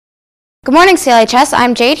Good morning, CLHS.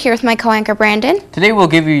 I'm Jade here with my co-anchor Brandon. Today we'll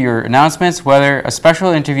give you your announcements, weather, a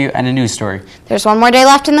special interview, and a news story. There's one more day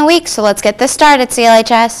left in the week, so let's get this started,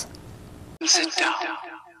 CLHS. Sit down.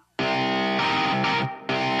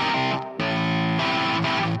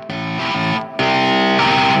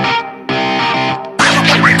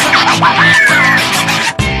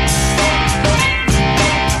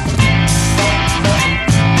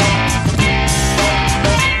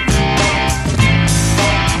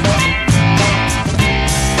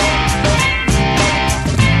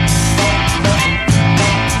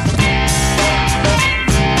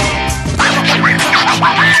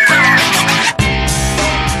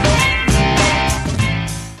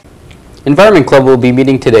 Environment Club will be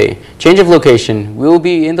meeting today. Change of location. We will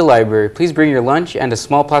be in the library. Please bring your lunch and a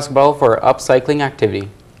small plastic bottle for our upcycling activity.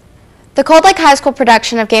 The Cold Lake High School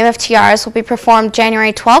production of Game of Tiaras will be performed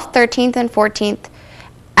January 12th, 13th, and 14th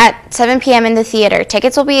at 7 p.m. in the theater.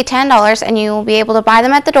 Tickets will be $10 and you will be able to buy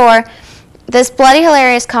them at the door. This bloody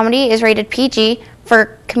hilarious comedy is rated PG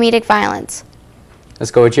for comedic violence.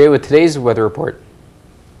 Let's go with Jay with today's weather report.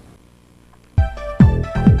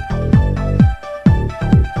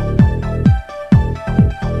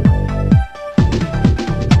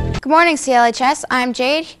 Good morning, CLHS. I'm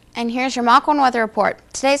Jade, and here's your Mach 1 weather report.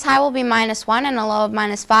 Today's high will be -1 and a low of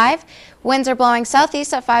 -5. Winds are blowing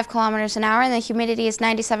southeast at 5 kilometers an hour, and the humidity is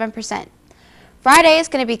 97%. Friday is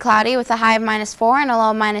going to be cloudy with a high of -4 and a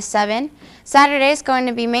low of -7. Saturday is going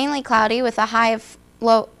to be mainly cloudy with a high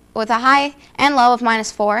and low of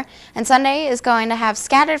 -4, and Sunday is going to have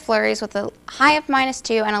scattered flurries with a high of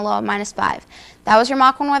 -2 and a low of -5. That was your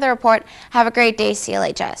Mach 1 weather report. Have a great day,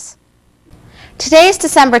 CLHS. Today is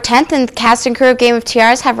December 10th, and the cast and crew of Game of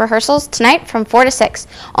Tiaras have rehearsals tonight from 4 to 6.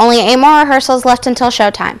 Only 8 more rehearsals left until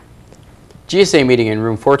showtime. GSA meeting in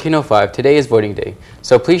room 1405. Today is voting day,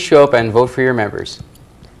 so please show up and vote for your members.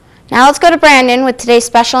 Now let's go to Brandon with today's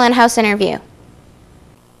special in-house interview.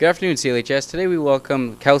 Good afternoon, CLHS. Today we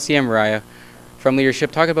welcome Kelsey and Mariah from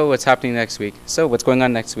leadership. Talk about what's happening next week. So what's going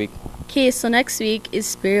on next week? Okay, so next week is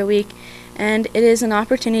Spirit Week, and it is an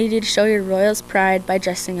opportunity to show your Royals pride by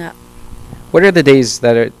dressing up. What are the days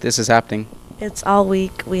that this is happening? It's all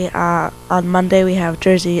week. We on Monday we have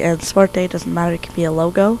jersey and sport day. Doesn't matter, it can be a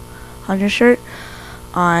logo on your shirt.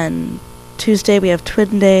 On Tuesday we have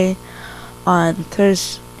twin day. On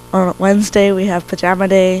Wednesday we have pajama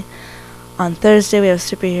day. On Thursday we have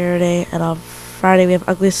superhero day, and on Friday we have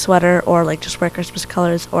ugly sweater or like just wear Christmas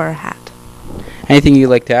colors or a hat. Anything you'd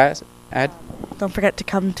like to add? Don't forget to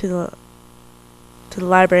come to the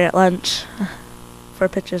library at lunch for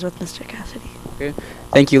pictures with Mr. Cassidy. Okay.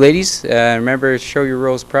 Thank you, ladies. Remember, show your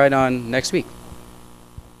Royals pride on next week.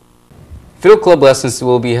 Fiddle Club lessons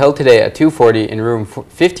will be held today at 2:40 in room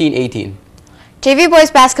 1518. JV boys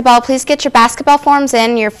basketball, please get your basketball forms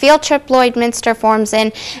in, your field trip Lloydminster forms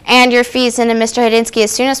in, and your fees in to Mr. Hadinsky as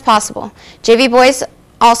soon as possible. JV boys,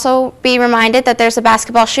 also be reminded that there's a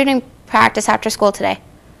basketball shooting practice after school today.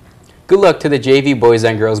 Good luck to the JV boys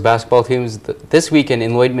and girls basketball teams this weekend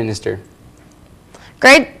in Lloydminster.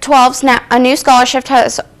 Grade 12's a new scholarship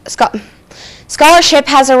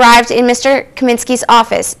has arrived in Mr. Kaminsky's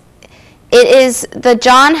office. It is the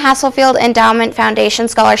John Hasselfield Endowment Foundation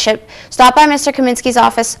Scholarship. Stop by Mr. Kaminsky's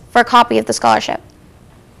office for a copy of the scholarship.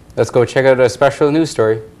 Let's go check out a special news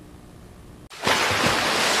story.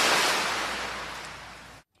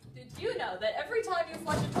 Did you know that every time you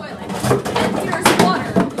flush a toilet, 10 liters of water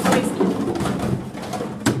is wasted?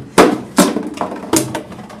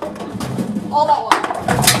 All that water.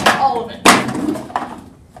 All of it.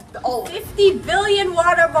 All of it. 50 billion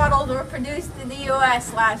water bottles were produced in the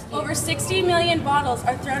U.S. last year. Over 60 million bottles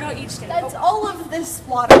are thrown out each day. That's all of this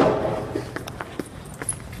water.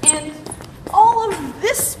 And all of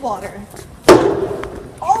this water.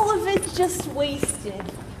 All of it just wasted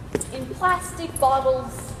in plastic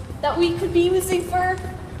bottles that we could be using for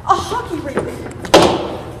a hockey rink.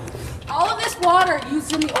 All of this water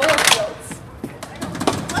used in the oil fields.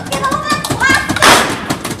 Look at all that plastic!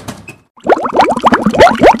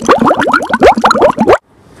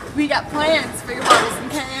 We got plans for your bottles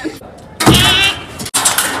and cans.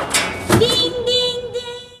 Ding, ding,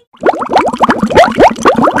 ding!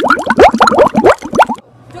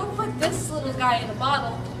 Don't put this little guy in a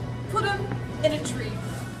bottle. Put him in a tree.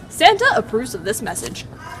 Santa approves of this message.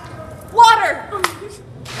 Water!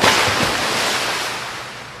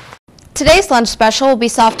 Today's lunch special will be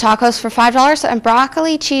soft tacos for $5 and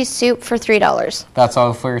broccoli cheese soup for $3. That's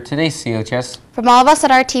all for today's CLHS. From all of us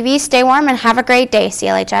at RTV, stay warm and have a great day,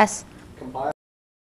 CLHS. Compile.